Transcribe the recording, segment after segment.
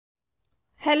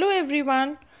Hello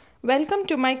everyone, welcome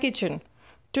to my kitchen.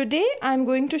 Today I am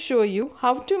going to show you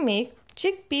how to make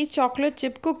chickpea chocolate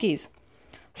chip cookies.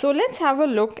 So let's have a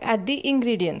look at the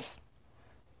ingredients.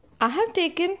 I have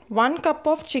taken 1 cup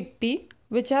of chickpea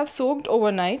which I have soaked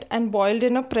overnight and boiled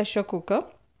in a pressure cooker.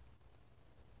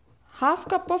 Half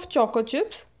cup of choco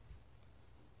chips.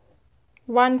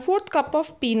 1/4 cup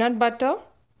of peanut butter.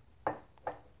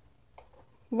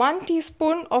 1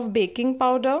 teaspoon of baking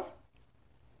powder.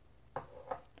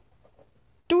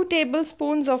 2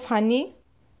 tablespoons of honey,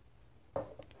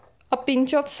 a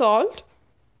pinch of salt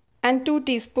and 2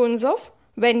 teaspoons of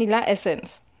vanilla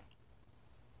essence.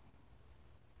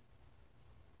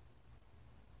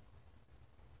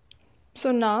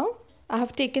 So now I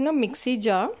have taken a mixie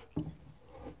jar.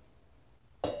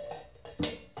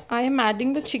 I am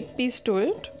adding the chickpeas to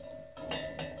it.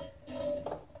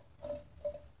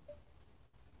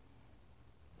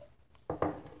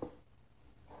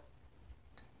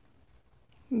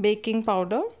 Baking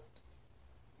powder,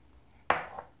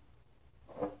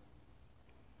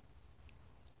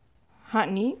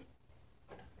 honey,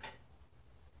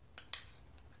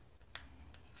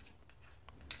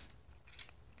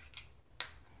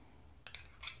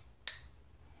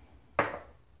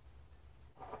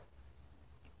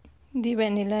 the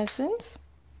vanilla essence,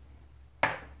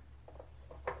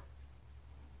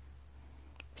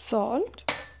 salt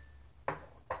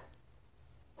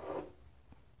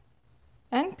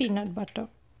and peanut butter.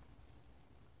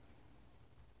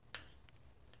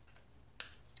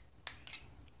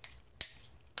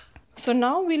 So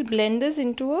now we'll blend this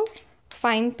into a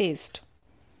fine paste.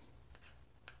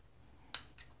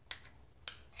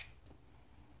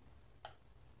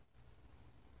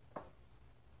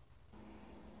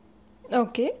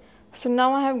 Okay, so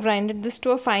now I have grinded this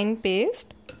to a fine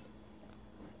paste.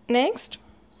 Next,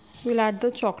 we'll add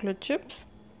the chocolate chips.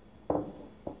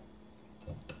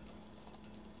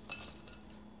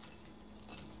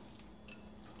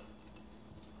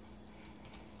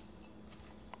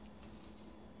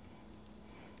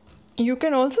 You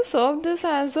can also serve this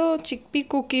as a chickpea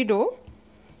cookie dough,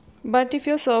 but if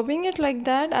you're serving it like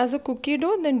that as a cookie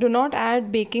dough, then do not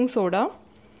add baking soda.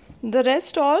 The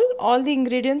rest all the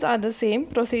ingredients are the same,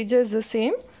 procedure is the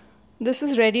same. This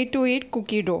is ready to eat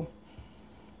cookie dough.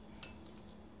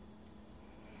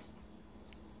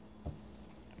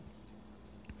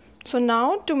 So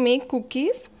now to make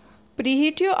cookies,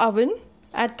 preheat your oven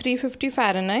at 350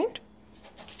 Fahrenheit.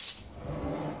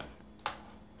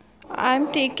 I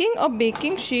am taking a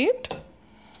baking sheet.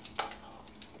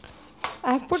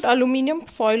 I have put aluminium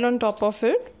foil on top of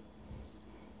it.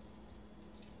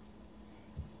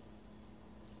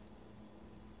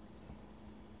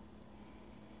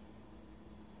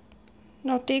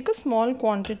 Now take a small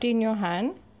quantity in your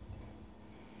hand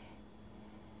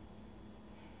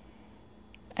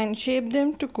and shape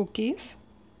them to cookies.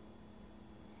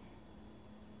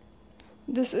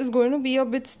 This is going to be a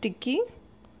bit sticky,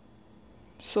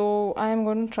 so I am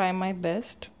going to try my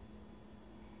best.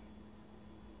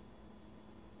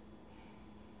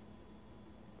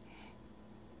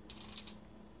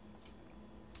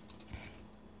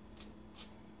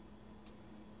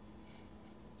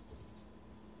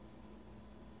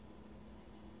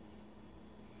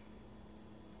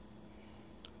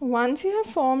 Once you have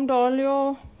formed all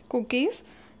your cookies,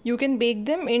 you can bake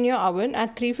them in your oven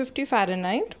at 350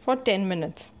 Fahrenheit for 10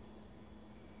 minutes.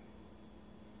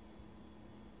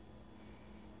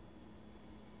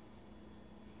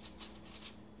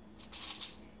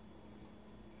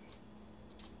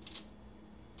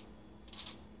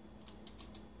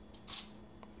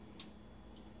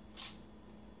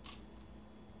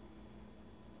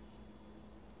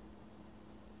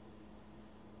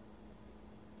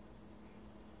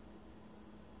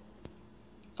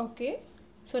 Okay,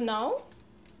 so now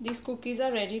these cookies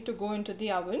are ready to go into the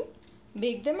oven.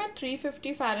 Bake them at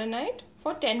 350 Fahrenheit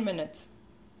for 10 minutes.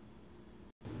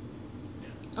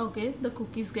 Okay, the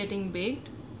cookies getting baked.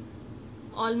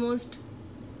 Almost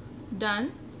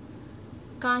done.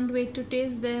 Can't wait to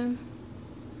taste them.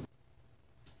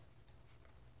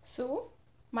 So,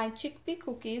 my chickpea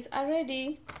cookies are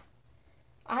ready.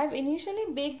 I have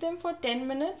initially baked them for 10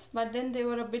 minutes, but then they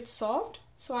were a bit soft,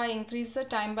 so I increased the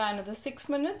time by another 6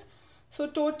 minutes. So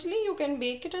totally you can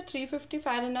bake it at 350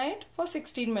 Fahrenheit for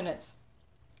 16 minutes.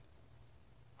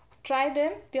 Try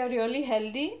them, they are really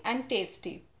healthy and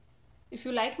tasty. If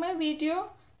you like my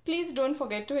video, please don't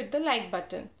forget to hit the like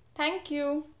button. Thank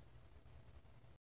you.